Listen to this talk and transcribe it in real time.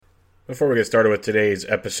Before we get started with today's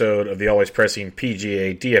episode of the Always Pressing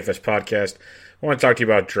PGA DFS podcast, I want to talk to you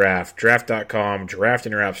about Draft. Draft.com, draft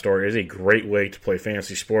in your app store, is a great way to play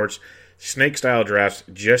fantasy sports. Snake-style drafts,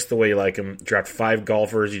 just the way you like them. Draft 5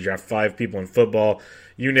 golfers, you draft 5 people in football.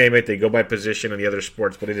 You name it, they go by position in the other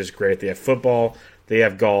sports, but it is great. They have football, they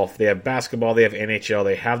have golf, they have basketball, they have NHL,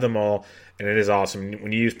 they have them all, and it is awesome.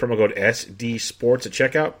 When you use promo code SDSports at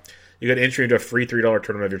checkout, you get entry into a free $3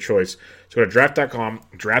 tournament of your choice. So go to draft.com,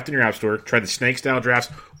 draft in your app store, try the snake-style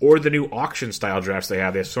drafts or the new auction-style drafts they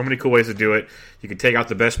have. They have so many cool ways to do it. You can take out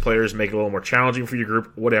the best players, make it a little more challenging for your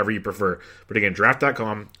group, whatever you prefer. But again,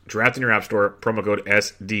 draft.com, draft in your app store, promo code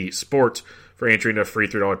SDSports for entry into a free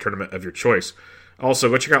 $3 tournament of your choice. Also,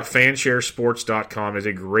 go check out fansharesports.com. It's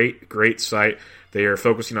a great site. They are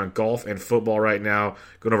focusing on golf and football right now,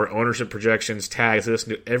 going over ownership projections, tags. They listen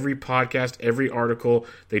to every podcast, every article.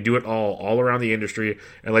 They do it all around the industry,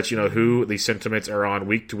 and let you know who the sentiments are on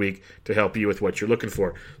week to week to help you with what you're looking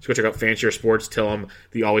for. So go check out Fanshare Sports. Tell them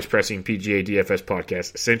the Always Pressing PGA DFS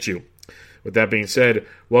podcast sent you. With that being said,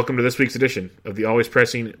 welcome to this week's edition of the Always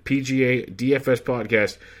Pressing PGA DFS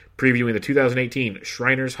podcast, previewing the 2018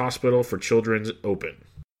 Shriners Hospital for Children's Open.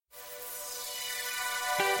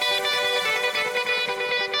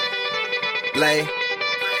 Lay,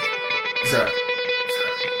 sir,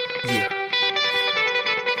 yeah.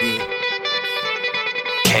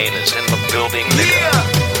 Kane is in the building, nigga.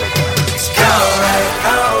 Alright,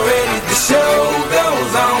 already the show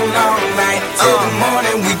goes on all night. Till the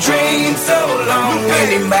morning we dream so long.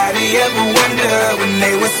 Anybody ever wonder when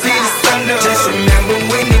they would see the sun? Just remember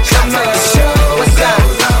when you come to the show, what's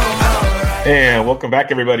up? And welcome back,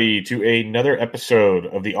 everybody, to another episode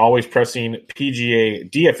of the Always Pressing PGA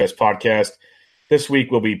DFS podcast. This week,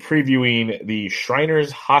 we'll be previewing the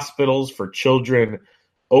Shriners Hospitals for Children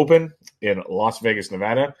Open in Las Vegas,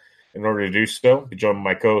 Nevada. In order to do so, I join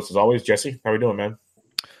my co-host, as always, Jesse. How are we doing, man?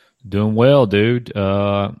 Doing well, dude.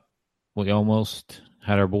 We almost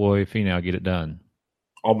had our boy Finau get it done.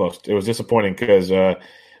 Almost. It was disappointing because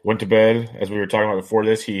went to bed, as we were talking about before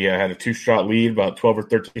this. He had a 2-shot lead about 12 or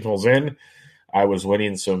 13 holes in. I was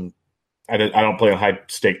winning some – I don't play on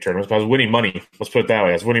high-stake tournaments, but I was winning money. Let's put it that way.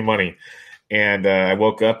 I was winning money. And I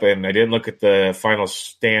woke up, and I didn't look at the final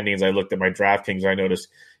standings. I looked at my DraftKings. I noticed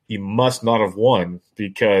he must not have won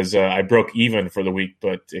because I broke even for the week,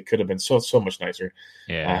 but it could have been so much nicer.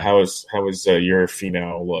 Yeah. How is your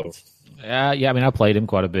Finau love? I mean, I played him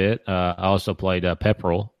quite a bit. I also played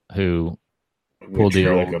Pepperell, who pulled the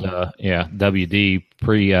old WD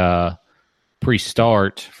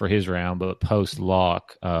pre-start for his round, but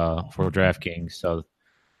post-lock for DraftKings. So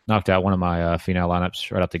knocked out one of my Finau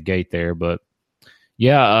lineups right out the gate there. But,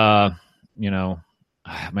 yeah,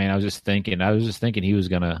 man, I was just thinking he was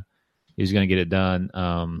gonna get it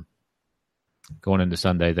done going into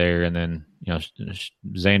Sunday there. And then,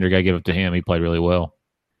 Xander, got to give it to him. He played really well.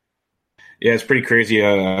 Yeah, it's pretty crazy.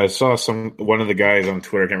 I saw one of the guys on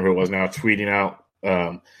Twitter, I can't remember who it was now, tweeting out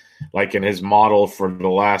like in his model for the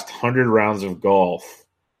last 100 rounds of golf,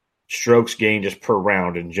 strokes gained just per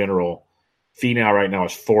round in general. Finau right now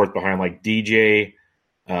is fourth behind like DJ,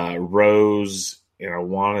 Rose, and I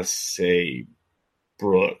want to say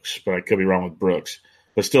Brooks, but I could be wrong with Brooks.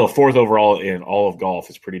 But still, fourth overall in all of golf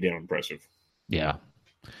is pretty damn impressive. Yeah.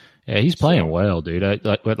 Yeah, he's playing well, dude.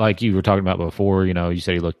 Like you were talking about before, you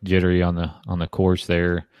said he looked jittery on the course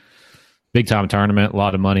there. Big time tournament, a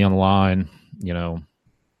lot of money on the line.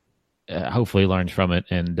 Hopefully he learns from it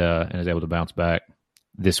and is able to bounce back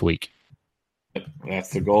this week.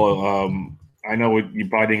 That's the goal. I know you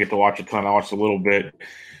probably didn't get to watch a ton. I watched a little bit.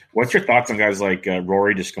 What's your thoughts on guys like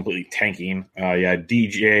Rory just completely tanking?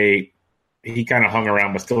 DJ, he kind of hung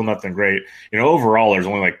around, but still nothing great. Overall, there's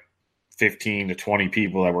only like 15 to 20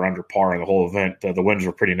 people that were under par in the whole event. The wins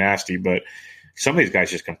were pretty nasty, but some of these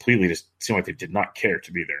guys just completely just seem like they did not care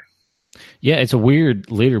to be there. Yeah, it's a weird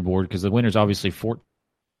leaderboard because the winner's obviously 14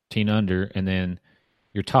 under, and then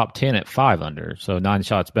your top 10 at 5 under. So 9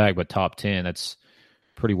 shots back, but top 10. That's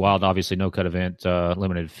pretty wild. Obviously, no cut event,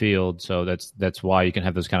 limited field. So that's why you can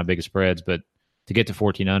have those kind of big spreads. But to get to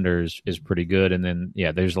 14 under is pretty good. And then,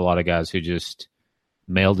 yeah, there's a lot of guys who just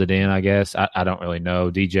mailed it in, I guess. I don't really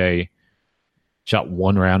know. DJ shot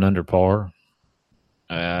 1 round under par.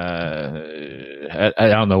 I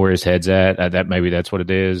don't know where his head's at. Maybe that's what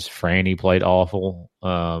it is. Franny played awful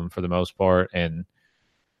for the most part. And,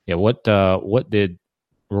 yeah, what did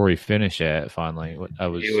Rory finish at finally? I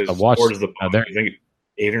watched towards the I think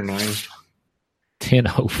 8 or 9. 10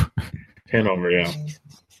 over. 10 over, yeah.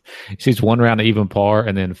 She's 1 round to even par,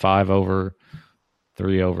 and then 5 over,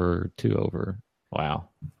 3 over, 2 over. Wow.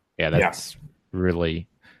 Yeah, that's really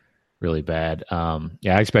really bad.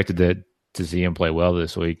 Yeah, I expected to see him play well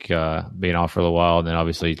this week, being off for a little while, and then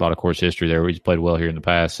obviously a lot of course history there. He's played well here in the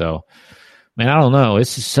past, so man, I don't know.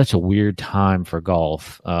 It's just such a weird time for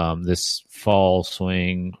golf. This fall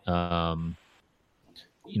swing, so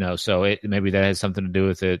maybe that has something to do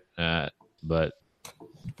with it. But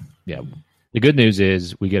yeah, the good news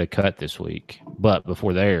is we get a cut this week. But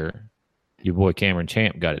before there, your boy Cameron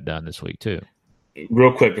Champ got it done this week too.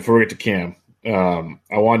 Real quick before we get to Cam,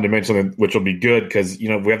 I wanted to mention something which will be good because we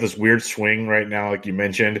have this weird swing right now, like you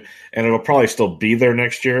mentioned, and it'll probably still be there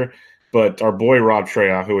next year. But our boy Rob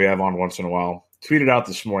Treya, who we have on once in a while, tweeted out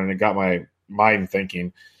this morning. It got my mind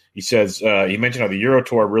thinking. He says he mentioned how the Euro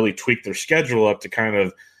Tour really tweaked their schedule up to kind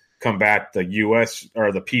of combat the U.S.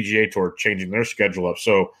 or the PGA Tour changing their schedule up.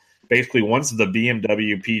 So basically, once the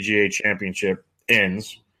BMW PGA Championship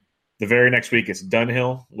ends, the very next week it's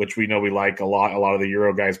Dunhill, which we know we like a lot. A lot of the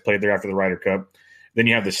Euro guys played there after the Ryder Cup. Then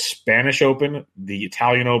you have the Spanish Open, the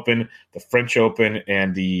Italian Open, the French Open,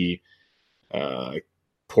 and the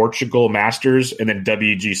Portugal Masters, and then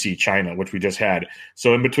WGC China, which we just had.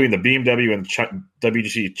 So in between the BMW and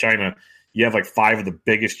WGC China, you have like 5 of the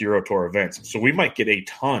biggest Euro Tour events. So we might get a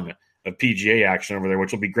ton of PGA action over there,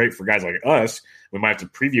 which will be great for guys like us. We might have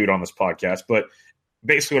to preview it on this podcast. But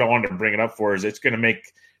basically what I wanted to bring it up for is it's going to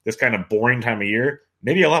make this kind of boring time of year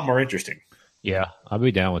maybe a lot more interesting. Yeah, I'll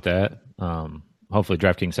be down with that. Hopefully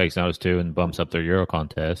DraftKings takes notice too and bumps up their Euro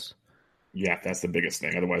contest. Yeah, that's the biggest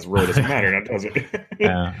thing. Otherwise, it really doesn't matter, now, does it?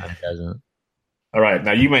 Yeah, it doesn't. All right.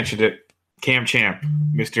 Now, you mentioned it. Cam Champ,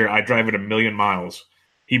 Mr. I Drive It a Million Miles.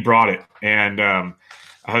 He brought it. And I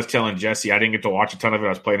was telling Jesse, I didn't get to watch a ton of it. I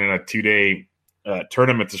was playing in a 2-day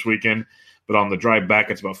tournament this weekend. But on the drive back,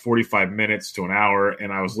 it's about 45 minutes to an hour.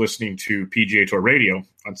 And I was listening to PGA Tour Radio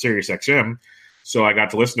on Sirius XM. So I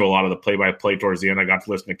got to listen to a lot of the play-by-play towards the end. I got to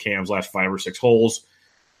listen to Cam's last 5 or 6 holes.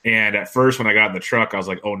 And at first, when I got in the truck, I was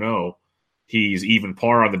like, oh, no. He's even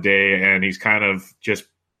par on the day, and he's kind of just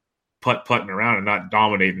putting around and not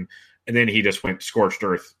dominating. And then he just went scorched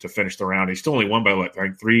earth to finish the round. He still only won by, like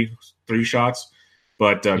three shots.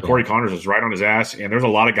 But Corey Connors was right on his ass, and there's a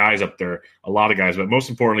lot of guys up there, a lot of guys. But most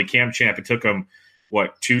importantly, Cam Champ, it took him,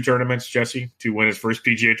 2 tournaments, Jesse, to win his first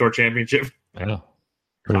PGA Tour championship? Yeah,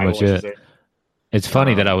 pretty much it. It's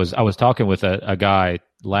funny that I was talking with a guy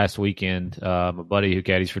last weekend, a buddy who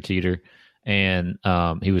caddies for Teeter, and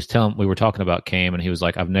we were talking about Cam, and he was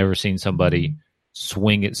like, I've never seen somebody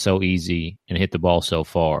swing it so easy and hit the ball so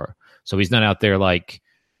far. So he's not out there like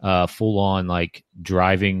full on like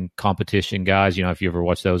driving competition guys. If you ever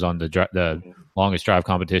watch those on the longest drive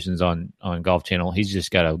competitions on Golf Channel, he's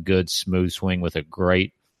just got a good smooth swing with a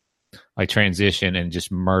great like transition and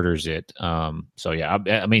just murders it. So yeah,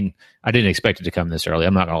 I mean, I didn't expect it to come this early.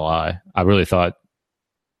 I'm not gonna lie. I really thought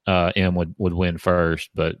M would win first,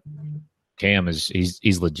 but Cam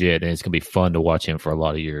he's legit, and it's gonna be fun to watch him for a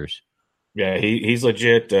lot of years. Yeah, he's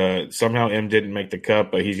legit. Somehow M didn't make the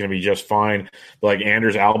cut, but he's gonna be just fine. But like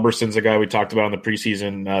Anders Albertson's a guy we talked about in the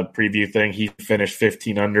preseason preview thing. He finished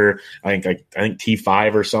 15 under. I think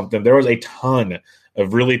T5 or something. There was a ton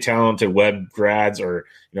of really talented web grads or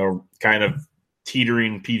kind of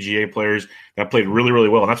teetering PGA players that played really, really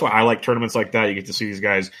well. And that's why I like tournaments like that. You get to see these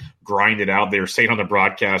guys grind it out. They were saying on the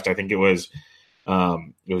broadcast, I think it was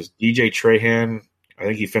DJ Trahan. I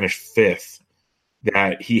think he finished 5th.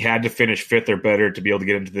 That he had to finish 5th or better to be able to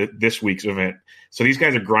get into this week's event. So these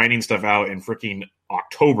guys are grinding stuff out in freaking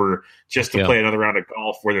October just to play another round of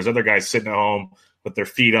golf, where there's other guys sitting at home with their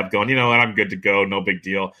feet up going, what, I'm good to go, no big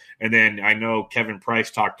deal. And then I know Kevin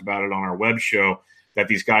Price talked about it on our web show that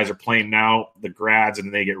these guys are playing now, the grads,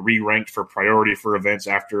 and they get re-ranked for priority for events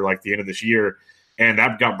after like the end of this year. And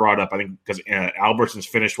that got brought up, I think, because Albertson's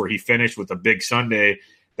finished where he finished with a big Sunday,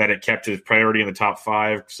 that it kept his priority in the top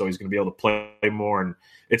 5, so he's going to be able to play more. And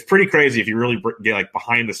it's pretty crazy if you really get like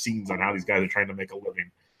behind the scenes on how these guys are trying to make a living.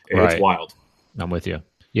 It's wild. I'm with you.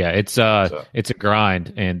 Yeah, it's a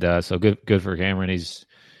grind, and so good for Cameron.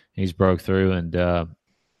 He's broke through, and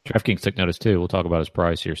DraftKings took notice too. We'll talk about his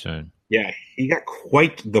price here soon. Yeah, he got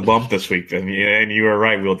quite the bump this week, and you are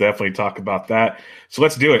right. We'll definitely talk about that. So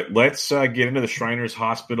let's do it. Let's get into the Shriners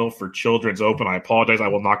Hospital for Children's Open. I apologize. I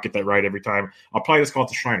will not get that right every time. I'll probably just call it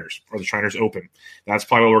the Shriners or the Shriners Open. That's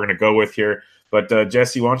probably what we're going to go with here. But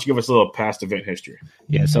Jesse, why don't you give us a little past event history?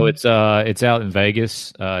 Yeah, so it's out in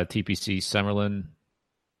Vegas, TPC Summerlin,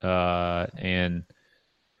 and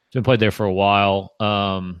it's been played there for a while.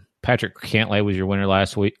 Patrick Cantlay was your winner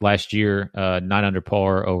last year, 9 under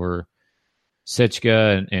par over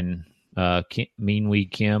Sechka and Minwoo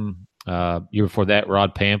Kim. Year before that,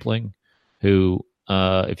 Rod Pampling, who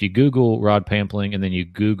if you Google Rod Pampling and then you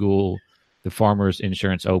Google the Farmers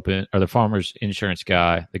Insurance Open, or the Farmers Insurance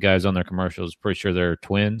guy, the guys on their commercials, pretty sure they're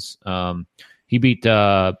twins. He beat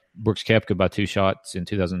Brooks Koepka by 2 shots in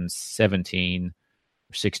 2017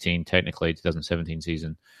 or 16, technically 2017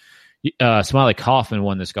 season. Smiley Kaufman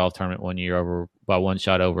won this golf tournament one year over by 1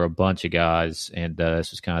 shot over a bunch of guys, and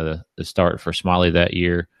this was kind of the start for Smiley that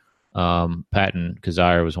year. Patton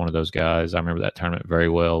Kazire was one of those guys. I remember that tournament very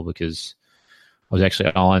well because I was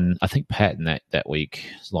actually on, I think, Patton that week.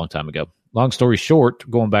 It's a long time ago. Long story short,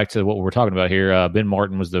 going back to what we're talking about here, Ben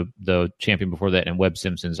Martin was the champion before that, and Webb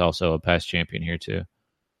Simpson's also a past champion here too.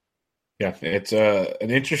 Yeah, it's an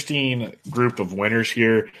interesting group of winners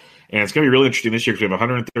here, and it's going to be really interesting this year because we have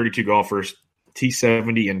 132 golfers.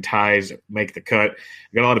 T70 and ties make the cut.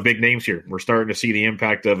 We got a lot of big names here. We're starting to see the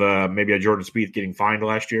impact of maybe a Jordan Spieth getting fined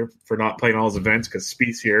last year for not playing all his events because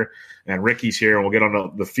Spieth's here and Ricky's here, and we'll get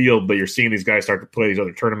on the field, but you're seeing these guys start to play these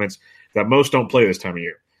other tournaments that most don't play this time of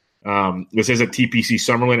year. This is a TPC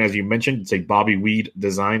Summerlin, as you mentioned. It's a Bobby Weed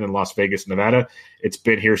design in Las Vegas, Nevada. It's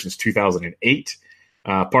been here since 2008.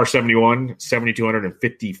 Par 71,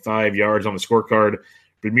 7,255 yards on the scorecard.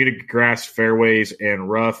 Bermuda grass fairways and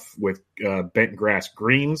rough with bent grass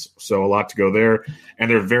greens, so a lot to go there.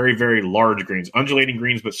 And they're very, very large greens. Undulating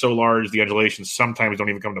greens, but so large the undulations sometimes don't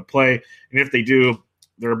even come to play. And if they do,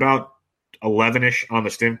 they're about 11-ish on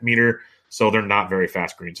the stimp meter, so they're not very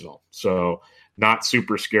fast greens at all. So not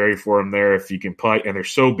super scary for them there if you can putt. And they're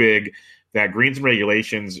so big that greens and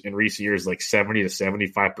regulations in recent years like 70 to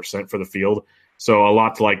 75% for the field. So a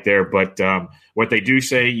lot to like there. But what they do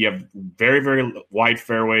say, you have very, very wide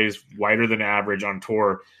fairways, wider than average on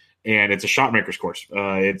tour, and it's a shot maker's course.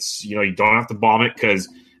 It's, you don't have to bomb it because,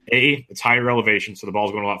 it's higher elevation, so the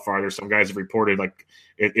ball's going a lot farther. Some guys have reported like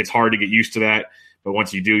it's hard to get used to that, but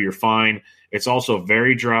once you do, you're fine. It's also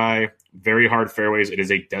very dry, very hard fairways. It is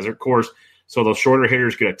a desert course, so those shorter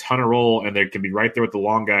hitters get a ton of roll, and they can be right there with the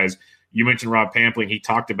long guys. You mentioned Rob Pampling. He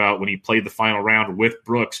talked about when he played the final round with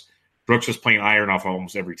Brooks was playing iron off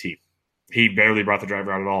almost every tee. He barely brought the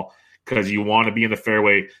driver out at all because you want to be in the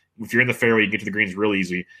fairway. If you're in the fairway, you get to the greens real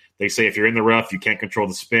easy. They say if you're in the rough, you can't control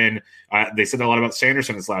the spin. They said a lot about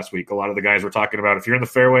Sanderson this last week. A lot of the guys were talking about if you're in the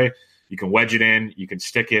fairway, you can wedge it in, you can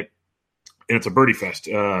stick it, and it's a birdie fest.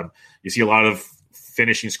 You see a lot of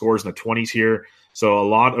finishing scores in the 20s here. So a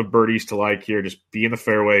lot of birdies to like here. Just be in the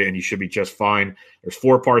fairway, and you should be just fine. There's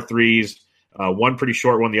 4 par 3s, one pretty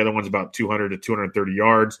short one. The other one's about 200 to 230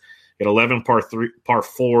 yards. At 11 par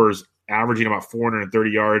 4s, averaging about 430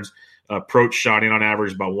 yards. Approach shot in on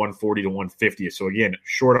average about 140 to 150. So again,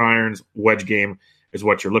 short irons, wedge game is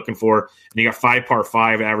what you're looking for. And you got 5 par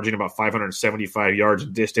 5, averaging about 575 yards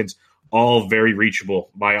in distance. All very reachable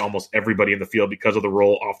by almost everybody in the field because of the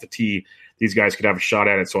roll off the tee. These guys could have a shot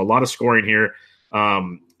at it. So a lot of scoring here.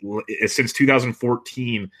 Since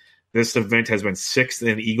 2014, this event has been 6th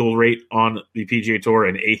in eagle rate on the PGA Tour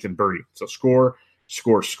and 8th in birdie. So score.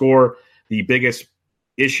 The biggest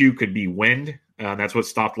issue could be wind. That's what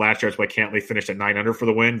stopped last year. That's why Cantlay finished at 9 under for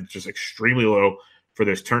the wind. It's just extremely low for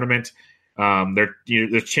this tournament.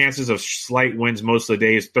 There's chances of slight winds most of the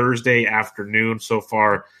days. Thursday afternoon so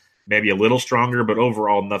far, maybe a little stronger, but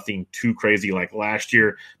overall nothing too crazy like last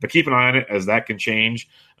year. But keep an eye on it as that can change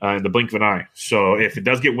in the blink of an eye. So if it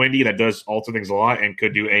does get windy, that does alter things a lot and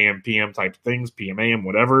could do AM, PM type things, PM, AM,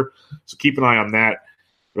 whatever. So keep an eye on that.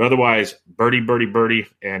 But otherwise, birdie,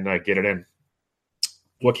 and get it in.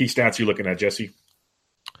 What key stats are you looking at, Jesse?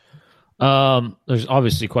 There's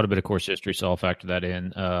obviously quite a bit of course history, so I'll factor that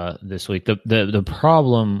in this week. The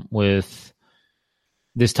problem with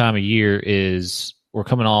this time of year is we're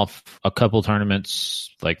coming off a couple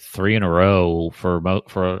tournaments, like 3 in a row for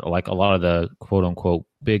like a lot of the quote unquote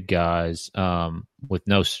big guys with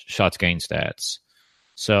no shots gained stats.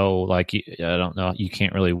 So like I don't know, you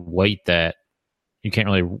can't really weight that. You can't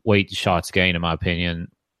really weight shots gained, in my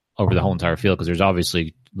opinion, over the whole entire field because there's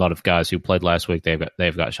obviously a lot of guys who played last week. They've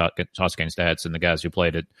got shots gained stats, and the guys who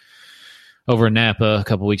played it over in Napa a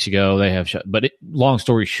couple weeks ago, they have shot. But long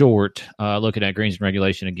story short, looking at greens and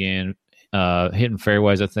regulation again, hitting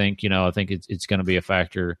fairways, I think it's going to be a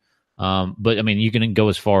factor. But I mean, you can go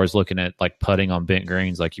as far as looking at like putting on bent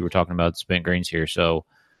greens, like you were talking about bent greens here. So,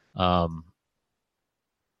 yeah,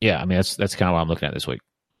 I mean that's kind of what I'm looking at this week.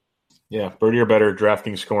 Yeah, birdie or better,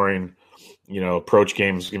 DraftKings scoring, approach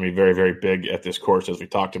games is going to be very, very big at this course, as we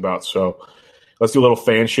talked about. So let's do a little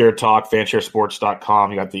fan share talk,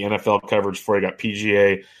 fansharesports.com. You got the NFL coverage for you, got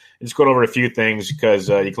PGA. And just going over a few things because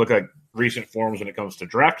you can look at recent forms when it comes to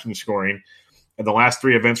DraftKings scoring. And the last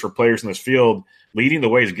 3 events for players in this field, leading the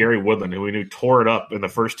way is Gary Woodland, who we knew tore it up in the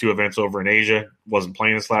first 2 events over in Asia. Wasn't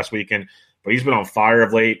playing this last weekend, but he's been on fire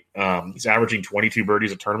of late. He's averaging 22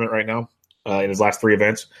 birdies a tournament right now. in his last 3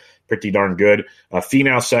 events. Pretty darn good.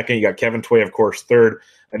 Finau second. You got Kevin Tway, of course, third.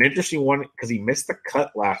 An interesting one because he missed the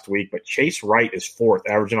cut last week, but Chase Wright is fourth,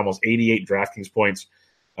 averaging almost 88 DraftKings points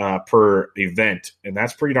per event. And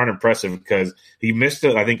that's pretty darn impressive because he missed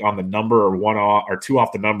it, I think, on the number or 1 off or 2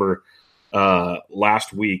 off the number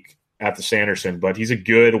last week at the Sanderson. But he's a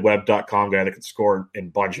good web.com guy that can score in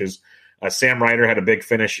bunches. Sam Ryder had a big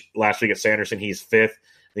finish last week at Sanderson. He's fifth.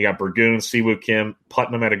 They got Burgoon, Siwoo Kim.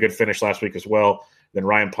 Putnam had a good finish last week as well. Then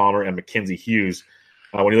Ryan Palmer and Mackenzie Hughes.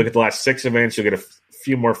 When you look at the last 6 events, you'll get a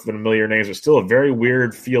few more familiar names, but still a very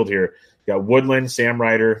weird field here. You got Woodland, Sam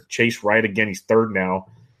Ryder, Chase Wright. Again, he's third now.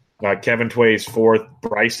 Kevin Tway is fourth.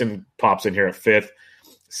 Bryson pops in here at fifth.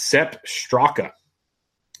 Sepp Straka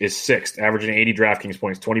is sixth, averaging 80 DraftKings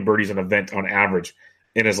points, 20 birdies an event on average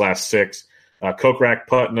in his last 6. Kokrak,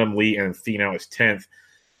 Putnam, Lee, and Finau is 10th.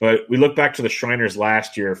 But we look back to the Shriners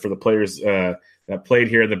last year for the players that played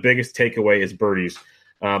here. The biggest takeaway is birdies.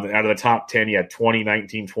 Out of the top 10, you had 20,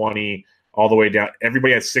 19, 20, all the way down.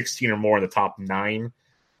 Everybody had 16 or more in the top 9.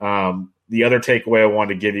 The other takeaway I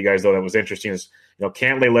wanted to give you guys, though, that was interesting is,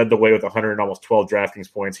 Cantlay led the way with 100 and almost 12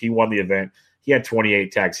 DraftKings points. He won the event. He had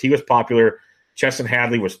 28 tags. He was popular. Chesson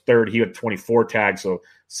Hadley was third. He had 24 tags, so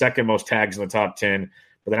second most tags in the top 10.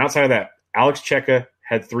 But then outside of that, Alex Cheka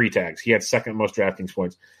had 3 tags. He had second most DraftKings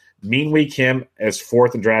points. Mean Wee Kim as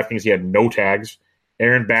fourth in DraftKings. He had no tags.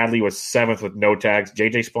 Aaron Badley was 7th with no tags.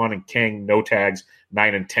 JJ Spawn and Kang, no tags,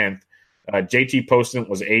 9 and 10th. JT Poston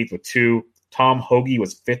was 8th with 2. Tom Hoagie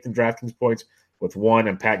was 5th in DraftKings points with 1,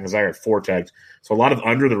 and Pat Nazire had 4 tags. So a lot of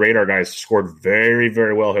under-the-radar guys scored very,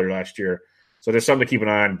 very well here last year. So there's something to keep an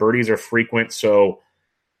eye on. Birdies are frequent, so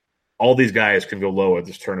all these guys can go low at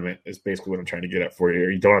this tournament is basically what I'm trying to get at for you.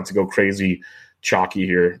 You don't have to go crazy chalky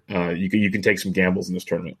here. You can take some gambles in this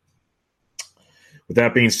tournament. With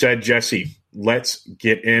that being said, Jesse, let's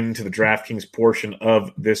get into the DraftKings portion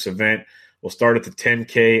of this event. We'll start at the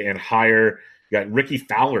 10K and higher. You got Ricky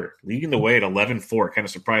Fowler leading the way at 11.4. Kind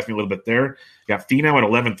of surprised me a little bit there. You got Finau at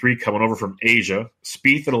 11.3 coming over from Asia.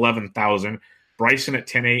 Spieth at 11,000. Bryson at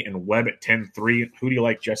 10.8 and Webb at 10.3. Who do you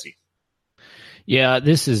like, Jesse? Yeah,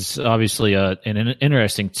 this is obviously an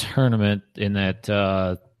interesting tournament in that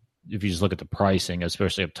if you just look at the pricing,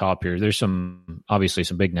 especially up top here, there's obviously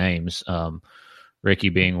some big names. Ricky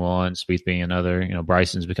being one, Spieth being another.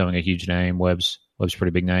 Bryson's becoming a huge name. Webb's a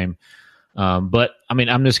pretty big name. But I mean,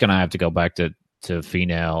 I'm just going to have to go back to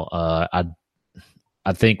Finau.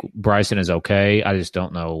 I think Bryson is okay. I just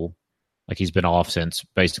don't know. Like, he's been off since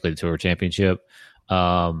basically the Tour Championship.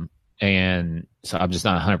 And so I'm just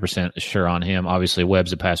not 100% sure on him. Obviously,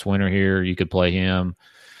 Webb's a past winner here. You could play him.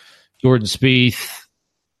 Jordan Spieth,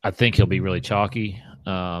 I think he'll be really chalky.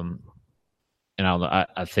 And I don't know.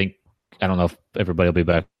 I don't know if everybody will be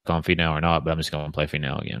back on Finau or not, but I'm just going to play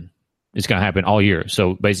Finau again. It's going to happen all year.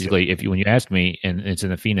 So basically, when you ask me and it's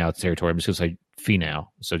in the Finau territory, I'm just going to say Finau.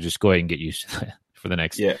 So just go ahead and get used to that for the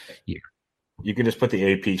next year. You can just put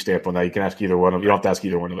the AP stamp on that. You can ask either one of them. You don't have to ask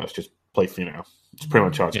either one of us. Just play Finau. It's pretty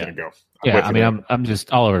much how it's going to go. I'm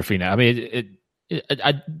just all over Finau. I mean,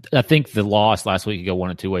 I think the loss last week could go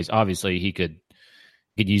one of two ways. Obviously, he could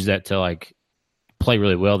use that to like play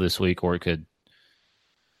really well this week, or it could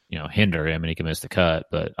hinder him and he can miss the cut.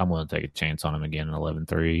 But I'm willing to take a chance on him again in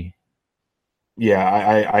 11-3.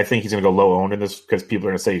 Yeah, I think he's going to go low owned in this because people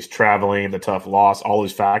are going to say he's traveling, the tough loss, all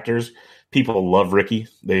these factors. People love Ricky.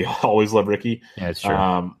 They always love Ricky. Yeah, it's true.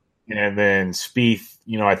 And then Spieth,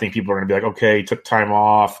 I think people are going to be like, okay, he took time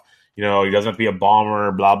off. He doesn't have to be a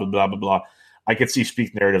bomber, blah, blah, blah, blah, blah. I could see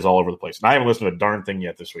Spieth narratives all over the place. And I haven't listened to a darn thing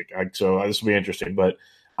yet this week. So this will be interesting. But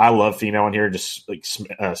I love Finau in here, just like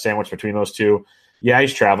sandwich between those two. Yeah,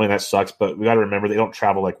 he's traveling. That sucks. But we got to remember they don't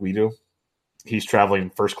travel like we do. He's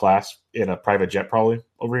traveling first class in a private jet probably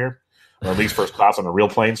over here, or at least first class on a real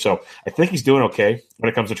plane. So I think he's doing okay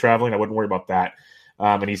when it comes to traveling. I wouldn't worry about that.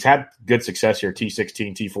 And he's had good success here,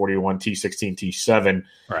 T16, T41, T16, T7.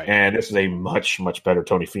 Right. And this is a much, much better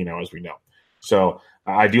Tony Finau, as we know. So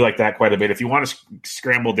I do like that quite a bit. If you want to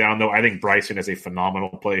scramble down, though, I think Bryson is a phenomenal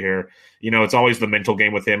play here. It's always the mental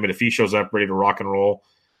game with him. But if he shows up ready to rock and roll,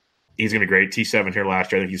 he's going to be great. T7 here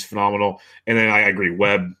last year. I think he's phenomenal. And then I agree.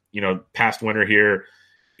 Webb, past winner here.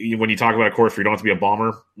 When you talk about a course where you don't have to be a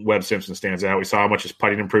bomber, Webb Simpson stands out. We saw how much his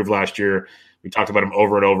putting improved last year. We talked about him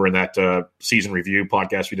over and over in that season review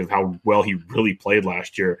podcast we did, how well he really played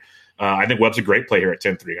last year. I think Webb's a great play here at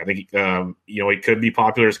 10-3. I think, he could be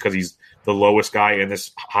popular because he's the lowest guy in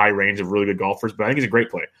this high range of really good golfers, but I think he's a great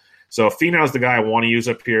play. So Finau's the guy I want to use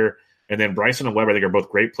up here. And then Bryson and Webb, I think, are both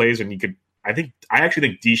great plays. And I actually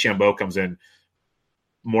think DeChambeau comes in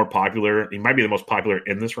more popular. He might be the most popular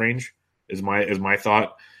in this range, is my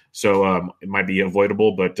thought. So it might be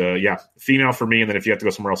avoidable. But, yeah, Finau for me. And then if you have to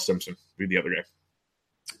go somewhere else, Simpson would be the other guy.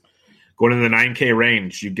 Going into the 9K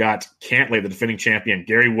range, you got Cantlay, the defending champion,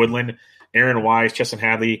 Gary Woodland, Aaron Wise, Chesson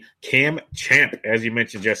Hadley, Cam Champ, as you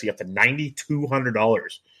mentioned, Jesse, up to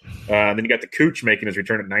 $9,200. Then you got the Cooch making his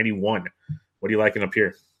return at 91. What are you liking up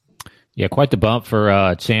here? Yeah, quite the bump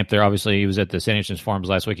for Champ there. Obviously, he was at the St. Anthony's Farms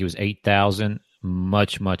last week. He was 8,000,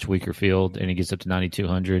 much weaker field, and he gets up to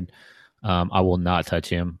 9,200. I will not touch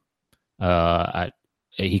him.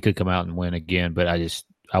 He could come out and win again, but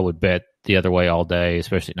I would bet the other way all day,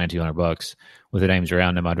 especially at $9,200. With the names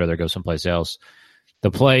around him, I'd rather go someplace else.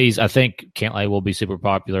 The plays, I think Cantlay will be super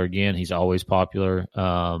popular again. He's always popular.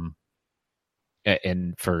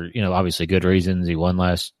 And for, obviously good reasons. He won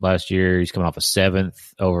last year. He's coming off a 7th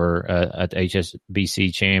over at the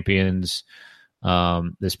HSBC Champions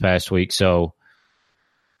this past week. So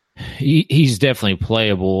he's definitely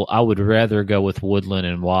playable. I would rather go with Woodland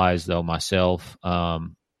and Wise, though, myself.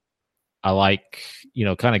 I like,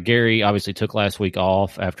 kind of Gary obviously took last week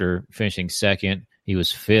off after finishing 2nd. He was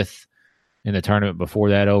 5th in the tournament before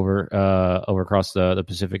that over across the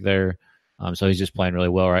Pacific there. So he's just playing really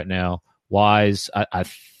well right now. Wise, I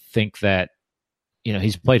think that,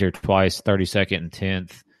 he's played here twice, 32nd and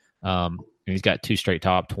 10th. And he's got 2 straight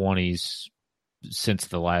top 20s since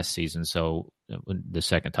the last season. So the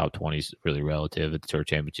second top 20 is really relative at the Tour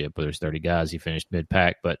Championship, but there's 30 guys. He finished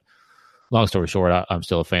mid-pack, but long story short, I'm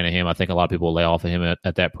still a fan of him. I think a lot of people will lay off of him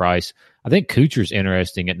at that price. I think Kuchar's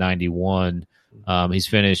interesting at 91.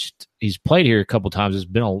 He's played here a couple times. It's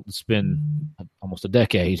been almost a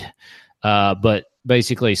decade. But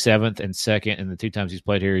basically 7th and 2nd, and the 2 times he's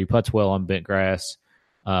played here, he putts well on bent grass.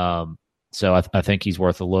 So I think he's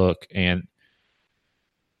worth a look. And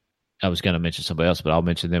I was going to mention somebody else, but I'll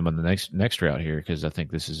mention them on the next route here because I think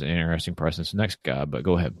this is an interesting price. It's the next guy, but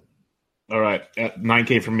go ahead. All right. At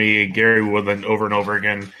 9K for me, Gary Woodland over and over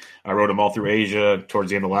again. I rode him all through Asia towards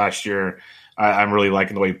the end of last year. I'm really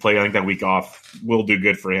liking the way he played. I think that week off will do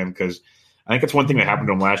good for him because I think that's one thing that happened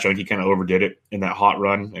to him last year. I think he kind of overdid it in that hot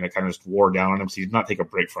run, and it kind of just wore down on him. So he's not taking a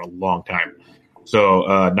break for a long time. So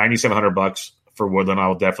 $9,700 for Woodland. I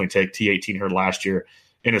will definitely take T18 here last year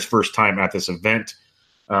in his first time at this event.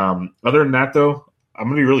 Other than that, though, I'm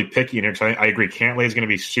going to be really picky in here because I agree Cantlay is going to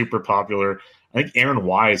be super popular. I think Aaron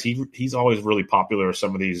Wise, he's always really popular with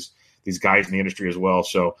some of these guys in the industry as well.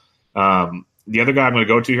 So the other guy I'm going to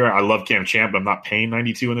go to here, I love Cam Champ, but I'm not paying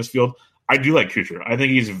 92 in this field. I do like Kuchar. I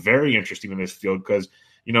think he's very interesting in this field because,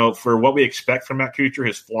 for what we expect from Matt Kuchar,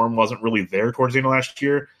 his form wasn't really there towards the end of last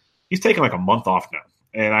year. He's taken like a month off now,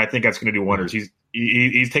 and I think that's going to do wonders.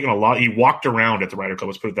 He's taken a lot. He walked around at the Ryder Cup,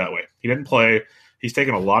 let's put it that way. He didn't play. He's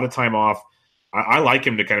taken a lot of time off. I like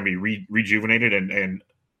him to kind of be rejuvenated and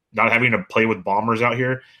not having to play with bombers out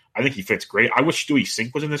here. I think he fits great. I wish Stewie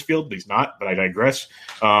Sink was in this field, but he's not, but I digress.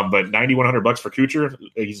 But $9,100 for Kuchar,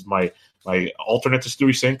 he's my alternate to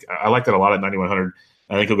Stewie Sink. I like that a lot at $9,100.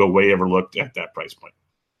 I think he'll go way overlooked at that price point.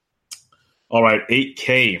 All right,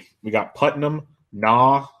 8K. We got Putnam,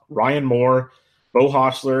 Ryan Moore, Bo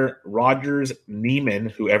Hostler, Rogers,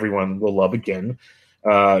 Neiman, who everyone will love again.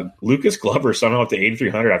 Lucas Glover somehow up to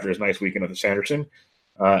 8,300 after his nice weekend at the Sanderson.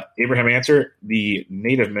 Abraham Answer, the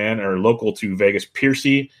native man or local to Vegas,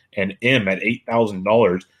 Piercy, and M at $8,000.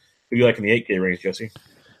 Who do you like in the 8K range, Jesse?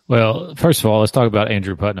 Well, first of all, let's talk about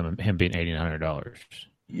Andrew Putnam and him being $8,900.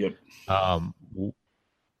 Yep.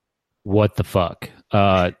 What the fuck?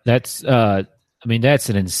 That's an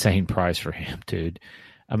insane price for him, dude.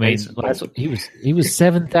 I mean, he was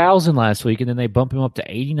 7,000 last week, and then they bump him up to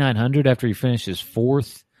 8,900 after he finishes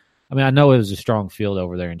 4th. I mean, I know it was a strong field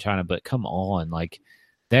over there in China, but come on,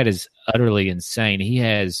 that is utterly insane. He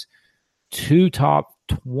has 2 top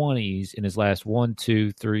 20s in his last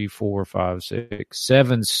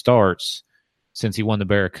 7 starts since he won the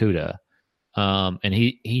Barracuda, and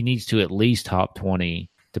he needs to at least top 20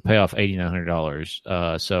 to pay off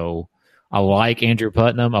 $8,900. So I like Andrew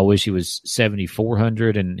Putnam. I wish he was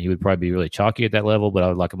 7,400, and he would probably be really chalky at that level, but I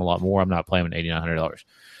would like him a lot more. I'm not playing him at $8,900.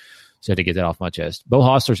 So I had to get that off my chest. Bo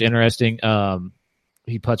Hostler's interesting.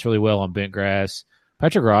 He putts really well on bent grass.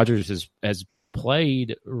 Patrick Rogers has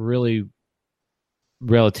played really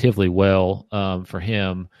relatively well for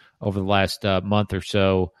him over the last month or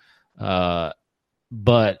so.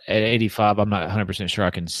 But at 85, I'm not 100% sure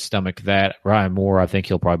I can stomach that. Ryan Moore, I think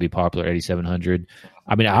he'll probably be popular at 8,700.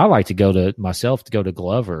 I mean, I like to go to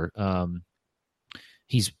Glover.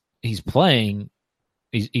 He's playing.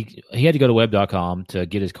 He had to go to web.com to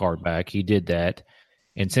get his card back. He did that.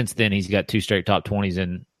 And since then, he's got 2 straight top 20s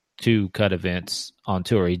in 2 cut events on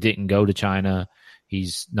tour. He didn't go to China.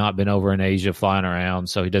 He's not been over in Asia flying around,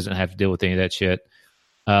 so he doesn't have to deal with any of that shit.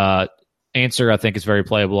 Answer, I think, is very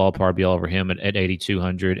playable. I'll probably be all over him at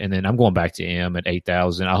 8,200. And then I'm going back to him at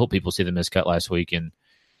 8,000. I hope people see the miscut last week and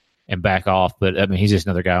back off. But, I mean, he's just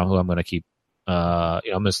another guy who I'm going to keep I'm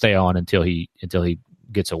going to stay on until he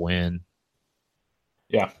gets a win.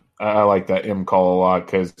 Yeah, I like that M call a lot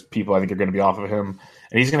because people, I think, are going to be off of him.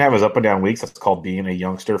 And he's going to have his up and down weeks. That's called being a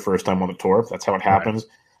youngster first time on the tour. That's how it happens.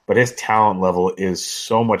 Right. But his talent level is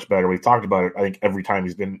so much better. We've talked about it, I think, every time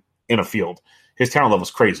he's been in a field. His talent level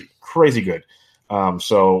is crazy good.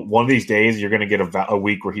 So one of these days, you're going to get a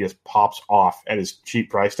week where he just pops off at his cheap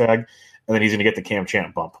price tag, and then he's going to get the Cam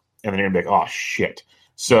Champ bump. And then you're going to be like, oh, shit.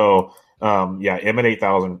 So, M at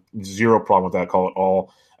 8,000, zero problem with that call at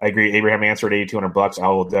all. I agree. Abraham Answer at $8,200. I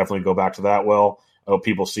will definitely go back to that well. I hope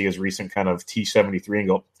people see his recent kind of T73 and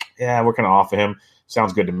go, yeah, we're kind of off of him.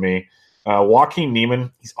 Sounds good to me. Joaquin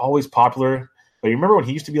Niemann, he's always popular. But you remember when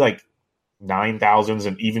he used to be like 9,000s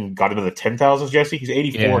and even got into the 10,000s, Jesse? He's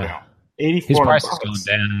 84 now. 84. His price is going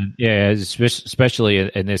down. Yeah,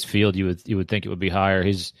 especially in this field, you would think it would be higher.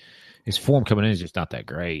 His form coming in is just not that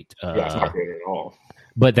great. Yeah, it's not great at all.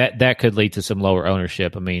 But that could lead to some lower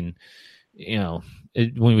ownership. I mean,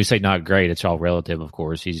 when we say not great, it's all relative, of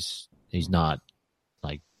course. He's not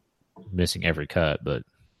like missing every cut,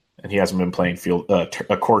 and he hasn't been playing field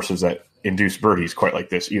courses that induce birdies quite like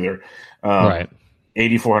this either. Right.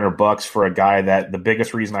 $8,400 for a guy that the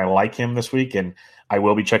biggest reason I like him this week, and I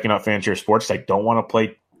will be checking out Fancier Sports. I don't want to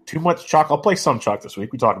play too much chalk. I'll play some chalk this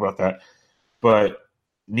week. We talked about that, but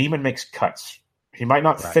Niemann makes cuts. He might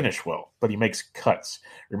not finish well, but he makes cuts.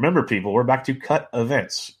 Remember, people, we're back to cut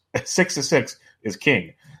events. 6 to 6 is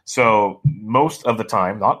king. So most of the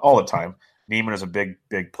time, not all the time, Niemann is a big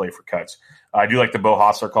play for cuts. I do like the Bo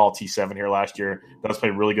Hossler call, T7 here last year. Does play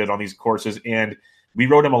really good on these courses, and we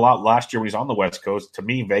rode him a lot last year when he's on the West Coast. To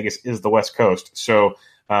me, Vegas is the West Coast. So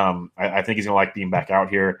I think he's going to like being back out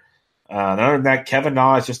here. Other than that, Kevin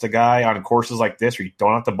Na is just a guy on courses like this where you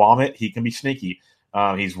don't have to bomb it. He can be sneaky.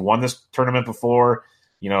 He's won this tournament before.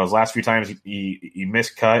 His last few times he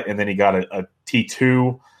missed cut, and then he got a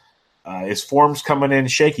T2. His form's coming in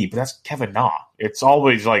shaky, but that's Kevin Na. It's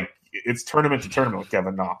always like it's tournament to tournament with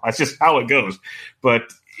Kevin Na. That's just how it goes. But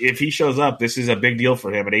if he shows up, this is a big deal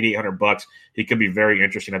for him at $8,800. He could be very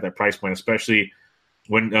interesting at that price point, especially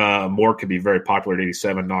when Moore could be very popular at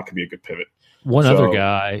 87. Na could be a good pivot. One other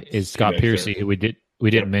guy is Scott Piercy, who we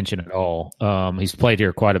didn't mention at all. He's played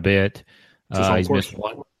here quite a bit. He's missed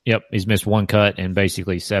one. Yep, he's missed one cut in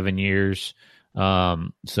basically 7 years.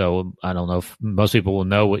 So I don't know if most people will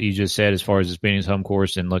know what you just said as far as this being his home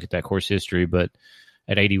course and look at that course history. But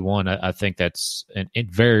at 81, I think that's a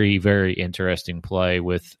very, very interesting play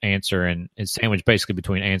with Answer and sandwich basically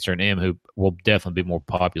between Answer and M, who will definitely be more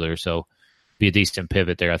popular. So be a decent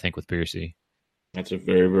pivot there, I think, with Piercy. That's a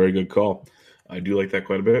very, very good call. I do like that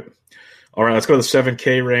quite a bit. All right, let's go to the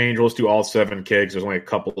 7K range. Let's do all 7K because there's only a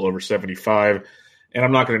couple over 75. And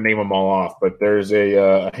I'm not going to name them all off, but there's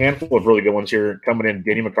a handful of really good ones here coming in.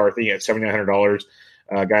 Danny McCarthy at $7,900.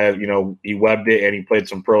 Guy, he webbed it and he played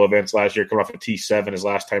some pro events last year, coming off a T7 his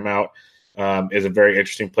last time out. Is a very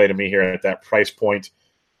interesting play to me here at that price point.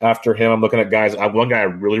 After him, I'm looking at guys. One guy I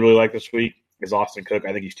really, really like this week is Austin Cook.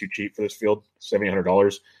 I think he's too cheap for this field,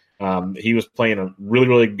 $7,800. He was playing a really,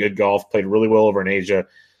 really good golf, played really well over in Asia,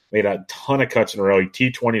 made a ton of cuts in a row. He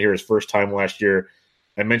T20 here his first time last year.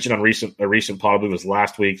 I mentioned on a recent pod, I believe it was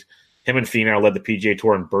last week, him and Finau led the PGA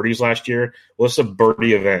Tour in birdies last year. Well, it's a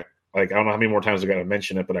birdie event. Like, I don't know how many more times I got to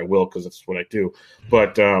mention it, but I will because that's what I do.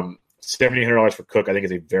 But $7,800 for Cook, I think,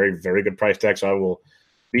 is a very, very good price tag. So I will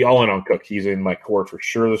be all in on Cook. He's in my core for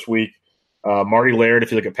sure this week. Marty Laird,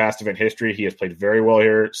 if you look at past event history, he has played very well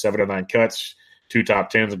here. 7 of 9 cuts, 2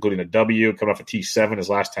 top 10s, including a W, coming off a T7 his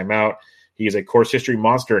last time out. He is a course history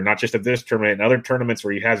monster, not just at this tournament, and other tournaments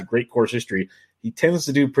where he has great course history. He tends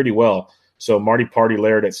to do pretty well. So Marty Party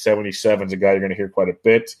Laird at 77 is a guy you're going to hear quite a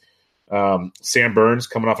bit. Sam Burns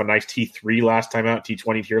coming off a nice T3 last time out,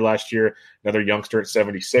 T20 here last year. Another youngster at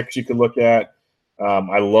 76 you could look at.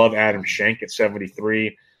 I love Adam Schenk at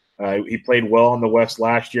 73. He played well in the West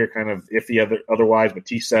last year, kind of iffy otherwise, but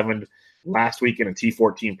T7 last week and a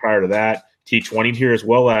T14 prior to that. T20 here as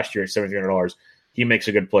well last year at $1,700. He makes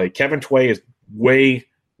a good play. Kevin Tway is way,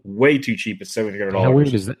 way too cheap at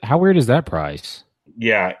 $1,700. How weird is that price?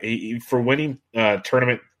 Yeah, for winning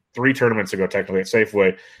tournament 3 tournaments ago, technically at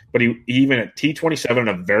Safeway, but he even at T27 in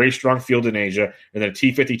a very strong field in Asia, and then at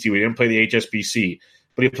T52, he didn't play the HSBC,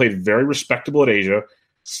 but he played very respectable at Asia.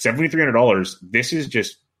 $7,300. This is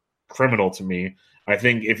just criminal to me. I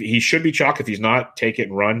think if he should be chalk, if he's not, take it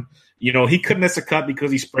and run. He could miss a cut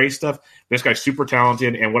because he sprays stuff. This guy's super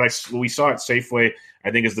talented, and what we saw at Safeway, I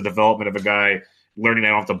think, is the development of a guy learning I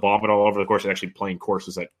don't have to bomb it all over the course and actually playing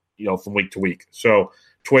courses that, from week to week. So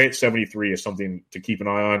Tway at 73 is something to keep an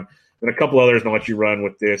eye on. And a couple others, and I'll let you run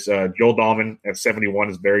with this. Joel Dahlman at 71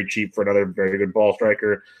 is very cheap for another very good ball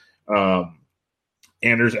striker.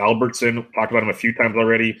 Anders Albertson, talked about him a few times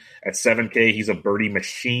already. At 7K, he's a birdie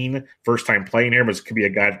machine. First time playing here, but this could be a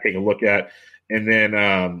guy to take a look at. And then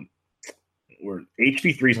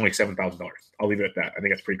HV3 is only $7,000. I'll leave it at that. I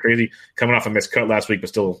think that's pretty crazy. Coming off a missed cut last week, but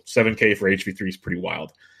still 7K for HV3 is pretty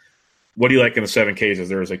wild. What do you like in the 7Ks, as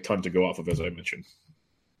there is a ton to go off of, as I mentioned?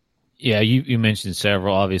 Yeah, you mentioned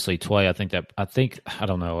several. Obviously, Tway. I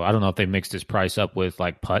don't know. I don't know if they mixed his price up with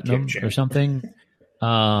like Putnam or something.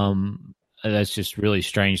 That's just really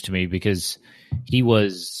strange to me because he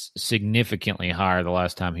was significantly higher the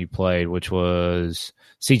last time he played, which was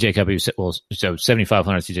CJ Cup. So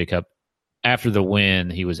 7,500 CJ Cup. After the win,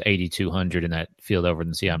 he was 8,200 in that field over in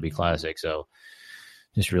the CIMB Classic. So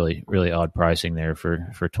just really, really odd pricing there for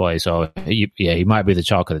Tway. So he might be the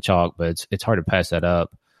chalk of the chalk, but it's hard to pass that up.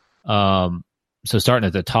 So starting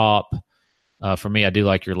at the top, for me, I do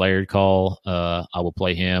like your Laird call. I will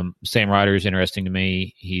play him. Sam Ryder is interesting to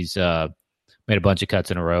me. He's made a bunch of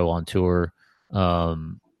cuts in a row on tour.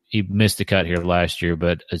 He missed the cut here last year,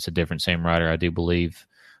 but it's a different Sam Ryder, I do believe,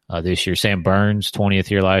 this year. Sam Burns, 20th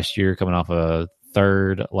here last year, coming off a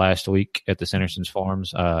third last week at the Sanderson's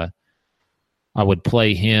Farms. I would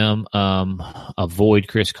play him. Avoid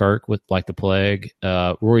Chris Kirk with like the plague.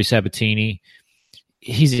 Rory Sabatini,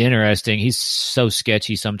 he's interesting. He's so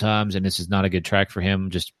sketchy sometimes, and this is not a good track for him,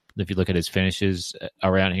 just if you look at his finishes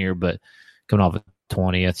around here, but coming off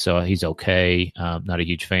 20th, so he's okay. Not a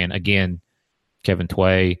huge fan. Again, Kevin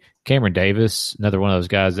Tway. Cameron Davis, another one of those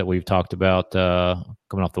guys that we've talked about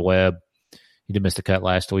coming off the web. He did miss the cut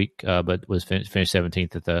last week, but was finished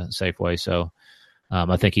 17th at the Safeway, so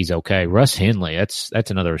I think he's okay. Russ Henley,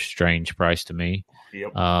 that's another strange price to me.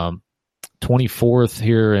 Yep. 24th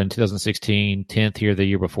here in 2016, 10th here the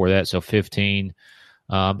year before that, so 15.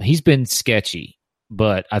 He's been sketchy,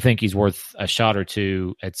 but I think he's worth a shot or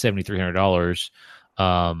two at $7,300,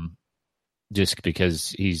 just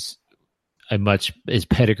because his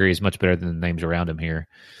pedigree is much better than the names around him here.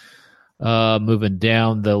 Moving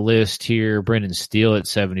down the list here, Brendan Steele at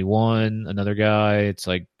 71, another guy. It's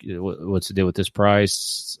like, what's the deal with this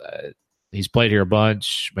price? He's played here a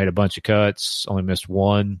bunch, made a bunch of cuts, only missed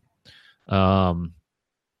one. So,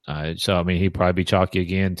 I mean, he'd probably be chalky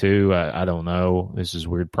again, too. I don't know. This is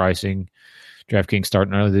weird pricing. DraftKings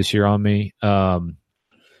starting early this year on me. And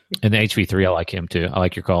the HV3, I like him, too. I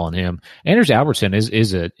like your call on him. Anders Albertson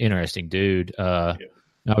is an interesting dude.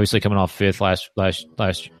 Obviously coming off fifth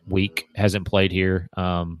last week, hasn't played here.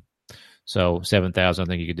 So 7,000, I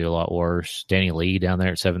think you could do a lot worse. Danny Lee down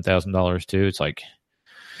there at $7,000 too. It's like,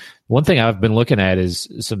 one thing I've been looking at is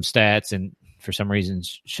some stats, and for some reason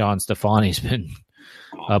Sean Stefani's been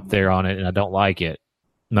up there on it, and I don't like it.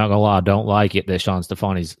 I'm not gonna lie, I don't like it that Sean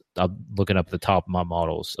Stefani's looking up at the top of my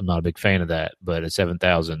models. I'm not a big fan of that, but at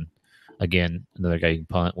 7,000, again, another guy you can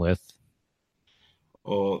punt with.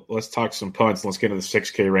 Well, let's talk some punts. Let's get into the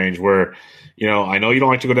 6K range where, I know you don't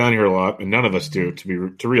like to go down here a lot, and none of us do, to be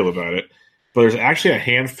real about it. But there's actually a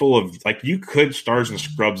handful of, you could stars and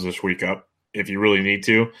scrubs this week up if you really need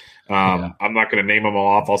to. I'm not going to name them all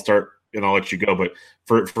off. I'll start and I'll let you go. But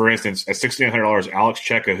for instance, at $6,900, Alex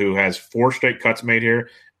Cheka, who has 4 straight cuts made here,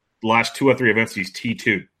 the last 2 or 3 events he's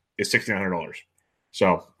T2, is $6,900.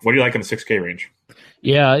 So what do you like in the 6K range?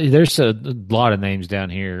 Yeah, there's a lot of names down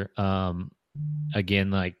here.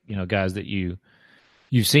 Again, guys that you've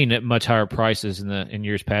seen at much higher prices in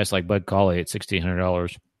years past, like Bud Cauley at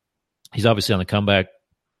 $1,600. He's obviously on the comeback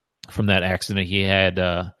from that accident he had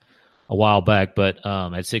a while back, but at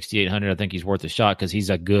 $6,800, I think he's worth a shot because he's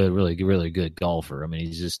a good, really, really good golfer. I mean,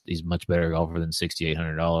 he's much better golfer than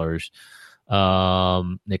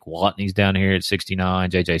 $6,800. Nick Watney's down here at $69.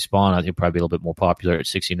 JJ Spawn, I think probably a little bit more popular at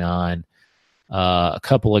 $69. A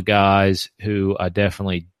couple of guys who I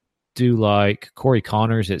definitely do like. Corey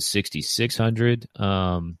Connors at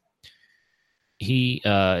 $6,600. He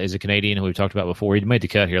is a Canadian who we've talked about before. He made the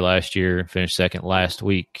cut here last year, finished second last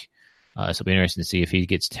week. So it'll be interesting to see if he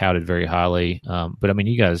gets touted very highly. But I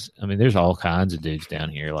mean, there's all kinds of dudes down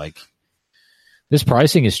here. Like, this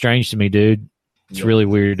pricing is strange to me, dude. It's really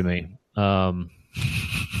weird to me. I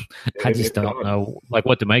just don't know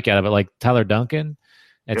what to make out of it. Like Tyler Duncan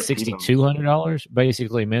at $6,200,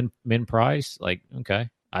 basically min price. Like, okay,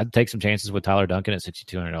 I'd take some chances with Tyler Duncan at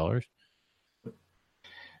 $6,200.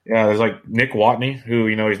 Yeah, there's Nick Watney, who,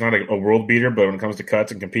 he's not a world beater, but when it comes to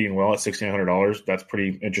cuts and competing well at $1,600, that's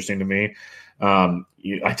pretty interesting to me.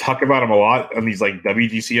 I talk about him a lot on these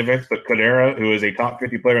WGC events, but Cadera, who is a top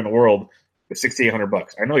 50 player in the world, with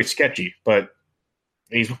 $6,800. I know he's sketchy, but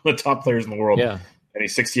he's one of the top players in the world. Yeah. And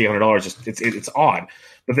he's $6,800. It's odd.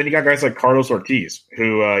 But then you got guys like Carlos Ortiz,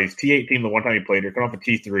 who he's T18 the one time he played here, coming off a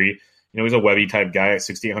T3. He's a Webby type guy at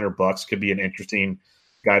 $6,800. Could be an interesting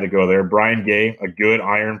guy to go there. Brian Gay, a good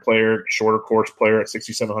iron player, shorter course player at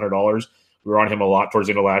 $6,700. We were on him a lot towards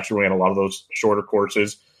the end of last year. We had a lot of those shorter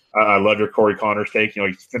courses. I love your Corey Connors take.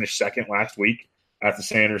 He finished second last week at the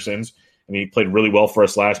Sandersons, and he played really well for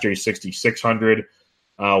us last year. He's $6,600.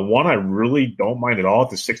 One I really don't mind at all at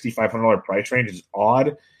the $6,500 price range is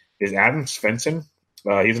odd is Adam Svensson.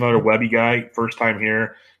 He's another Webby guy, first time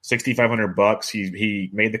here, $6,500. He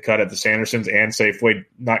made the cut at the Sandersons and Safeway.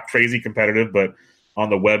 Not crazy competitive, but on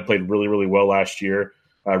the web played really, really well last year.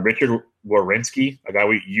 Richard Warinsky, a guy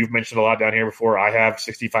you've mentioned a lot down here before. I have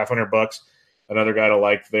 $6,500. Another guy to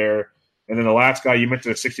like there. And then the last guy, you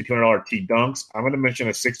mentioned a $6,200 T Dunks. I'm going to mention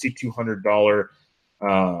a $6,200.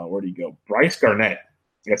 Where do you go? Bryce Garnett.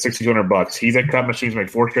 He got $6,200. He's at cut machines, made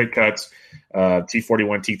 4 straight cuts.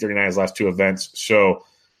 T41, T39 his last 2 events. So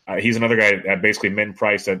he's another guy at basically min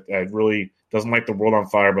price that really doesn't light the world on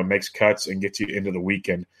fire, but makes cuts and gets you into the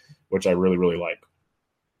weekend, which I really, really like.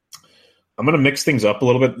 I'm going to mix things up a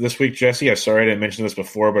little bit this week, Jesse. I'm sorry I didn't mention this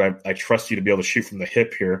before, but I trust you to be able to shoot from the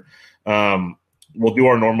hip here. We'll do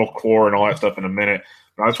our normal core and all that stuff in a minute.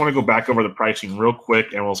 But I just want to go back over the pricing real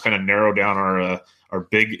quick, and we'll just kind of narrow down our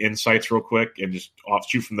big insights real quick and just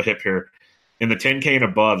shoot from the hip here. In the 10K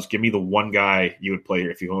and aboves, give me the one guy you would play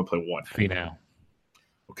here if you want to play one. Finau.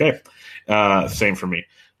 Okay. Same for me.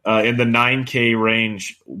 In the 9K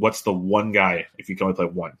range, what's the one guy if you can only play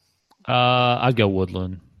one? I'd go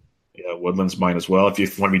Woodland. Yeah, Woodland's mine as well. If you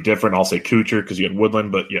want to be different, I'll say Kuchar because you had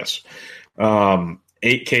Woodland, but yes.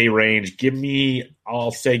 8K range, give me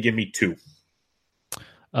 2.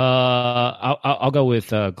 I'll go with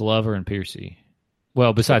Glover and Piercy.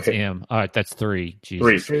 Well, besides M. All right, that's 3.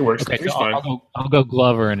 Jesus. 3 works. Okay, so I'll go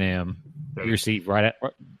Glover and M. Piercy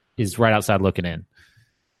is right outside looking in.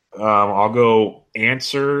 I'll go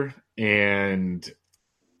Answer and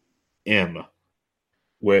M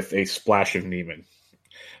with a splash of Neiman.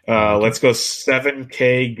 Let's go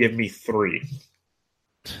 7K. Give me 3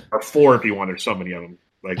 or 4 if you want. There's so many of them.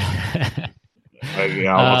 I'll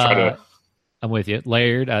try to. I'm with you,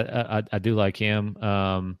 Laird. I do like him.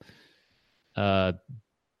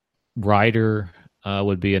 Ryder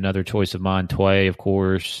would be another choice of mine. Tway, of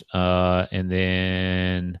course, and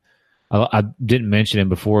then I didn't mention him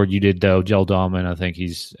before. You did though. Joel Dahlman. I think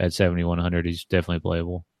he's at 7,100. He's definitely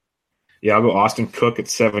playable. Yeah, I'll go Austin Cook at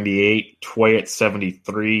 78, Tway at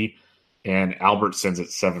 73, and Albertson's at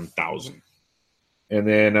 7,000. And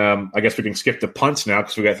then I guess we can skip the punts now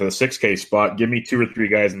because we got to the 6K spot. Give me 2 or 3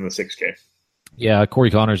 guys in the 6K. Yeah,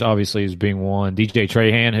 Corey Connors obviously is being one. DJ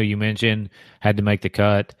Trahan, who you mentioned, had to make the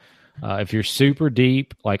cut. If you're super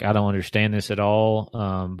deep, I don't understand this at all,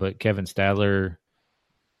 but Kevin Stadler,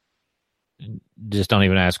 just don't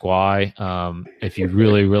even ask why. If you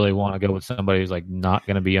really, really want to go with somebody who's not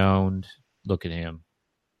going to be owned, look at him.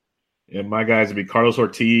 Yeah, my guys would be Carlos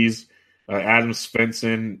Ortiz, Adam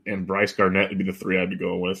Svensson, and Bryce Garnett would be the 3 I'd be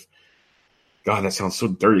going with. God, that sounds so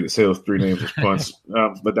dirty to say those 3 names as punts,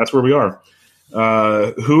 but that's where we are.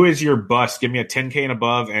 Who is your bust? Give me a 10K and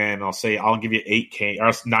above, and I'll give you 8K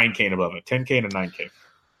or 9K and above. A 10K and a 9K.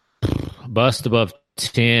 Bust above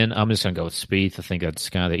 10. I'm just gonna go with Spieth. I think that's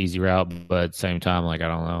kind of the easy route, but at the same time, I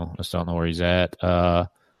don't know. I just don't know where he's at. And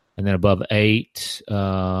then above 8,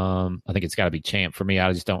 I think it's got to be Champ for me.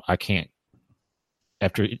 I can't.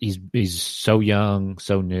 After he's so young,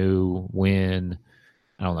 so new. Win.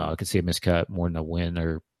 I don't know. I could see a miscut more than a win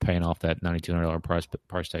or paying off that $9,200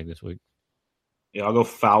 price tag this week. Yeah, I'll go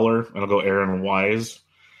Fowler, and I'll go Aaron Wise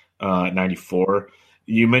at 94.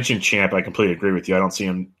 You mentioned Champ. I completely agree with you. I don't see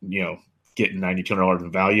him, getting $9,200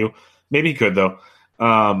 in value. Maybe he could, though.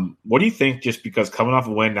 What do you think, just because coming off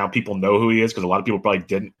a win, now people know who he is, because a lot of people probably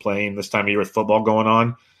didn't play him this time of year with football going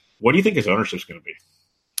on. What do you think his ownership is going to be?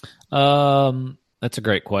 That's a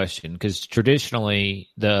great question, because traditionally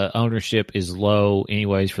the ownership is low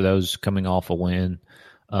anyways for those coming off a win.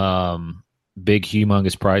 Big,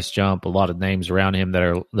 humongous price jump, a lot of names around him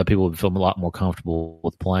that people would feel a lot more comfortable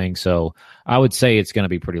with playing. So I would say it's going to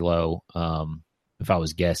be pretty low if I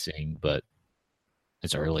was guessing, but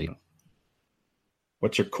it's early.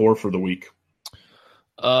 What's your core for the week?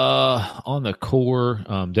 On the core,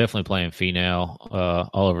 definitely playing Finau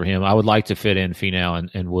all over him. I would like to fit in Finau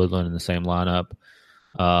and Woodland in the same lineup,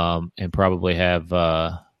 and probably have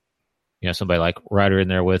somebody like Ryder in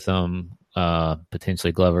there with them.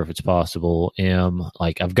 Potentially Glover if it's possible.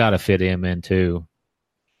 I've got to fit him in too.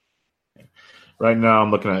 Right now, I'm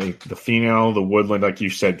looking at the Finau, the Woodland, like you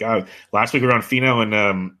said. God, last week we were on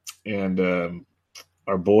Finau and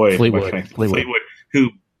our boy Fleetwood, who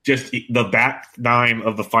just the back nine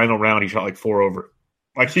of the final round, he shot like 4 over.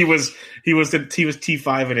 Like he was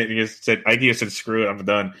T5 in it, and he just said, I just said, screw it, I'm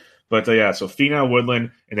done. But yeah, so Finau, Woodland,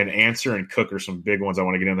 and then Answer and Cook are some big ones I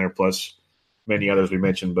want to get in there, plus many others we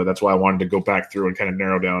mentioned. But that's why I wanted to go back through and kind of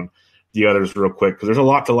narrow down the others real quick because there's a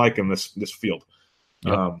lot to like in this field.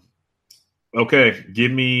 Yep. Okay,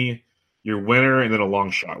 give me your winner and then a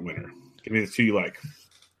long shot winner. Give me the 2 you like.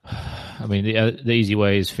 I mean, the easy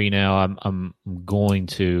way is Finau. I'm going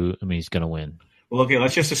to. I mean, he's going to win. Well, okay,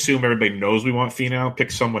 let's just assume everybody knows we want Finau.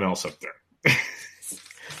 Pick someone else up there.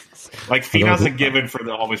 Like Finau's a given for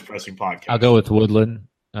the Always Pressing podcast. I'll go with Woodland.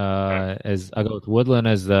 As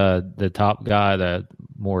the top guy, the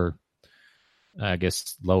more, I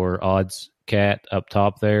guess, lower odds cat up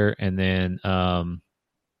top there, and then I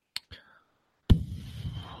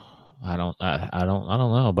don't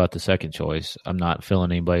know about the second choice. I'm not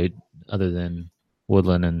feeling anybody other than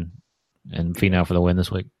Woodland and Finau for the win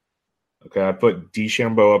this week. Okay, I put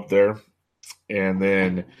DeChambeau up there, and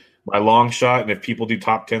then my long shot. And if people do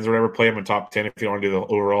top 10s or whatever, play them in top 10. If you don't want to do the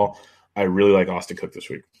overall, I really like Austin Cook this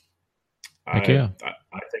week. Heck yeah.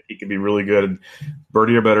 I think he can be really good.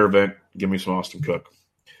 Birdie or better event. Give me some Austin Cook.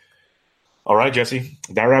 All right, Jesse,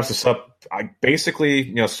 that wraps us up.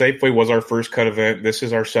 Basically, Safeway was our first cut event. This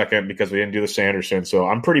is our second because we didn't do the Sanderson. So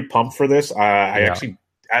I'm pretty pumped for this. I actually,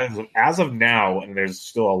 as of now, and there's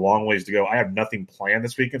still a long ways to go, I have nothing planned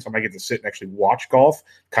this weekend, so I might get to sit and actually watch golf.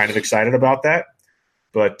 Kind of excited about that.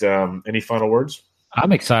 But any final words?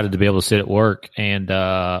 I'm excited to be able to sit at work and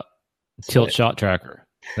tilt shot tracker.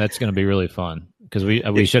 That's going to be really fun because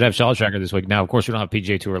we should have shot tracker this week. Now, of course, we don't have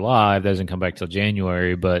PGA Tour Live. That doesn't come back till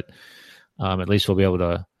January, but at least we'll be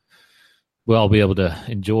able to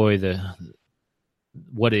enjoy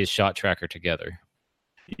what is shot tracker together.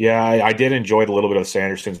 Yeah, I did enjoy it a little bit of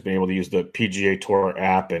Sanderson's being able to use the PGA Tour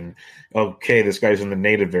app and okay, this guy's in the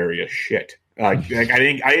native area. Shit. I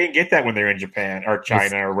didn't get that when they were in Japan or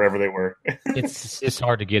China or wherever they were. it's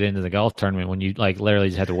hard to get into the golf tournament when you literally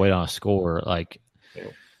just have to wait on a score.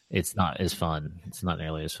 It's not as fun. It's not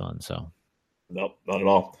nearly as fun. So, nope, not at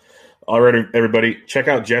all. All right, everybody, check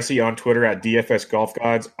out Jesse on Twitter at DFS Golf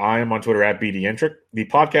Gods. I am on Twitter at BDentric. The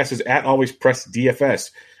podcast is at Always Press DFS.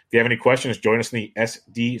 If you have any questions, join us in the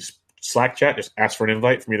SD Slack chat. Just ask for an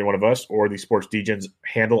invite from either one of us or the Sports Degens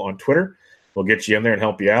handle on Twitter. We'll get you in there and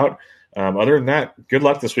help you out. Other than that, good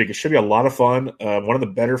luck this week. It should be a lot of fun. One of the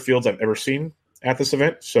better fields I've ever seen at this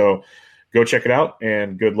event. So go check it out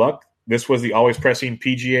and good luck. This was the Always Pressing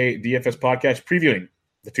PGA DFS podcast previewing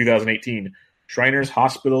the 2018 Shriners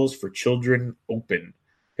Hospitals for Children Open.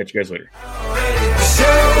 Catch you guys later. The show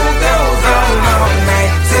goes on all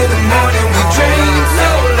night till the morning. We dream so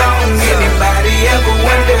long. Anybody ever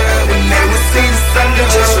wonder when they would see the sun?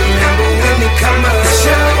 Just remember when they come up.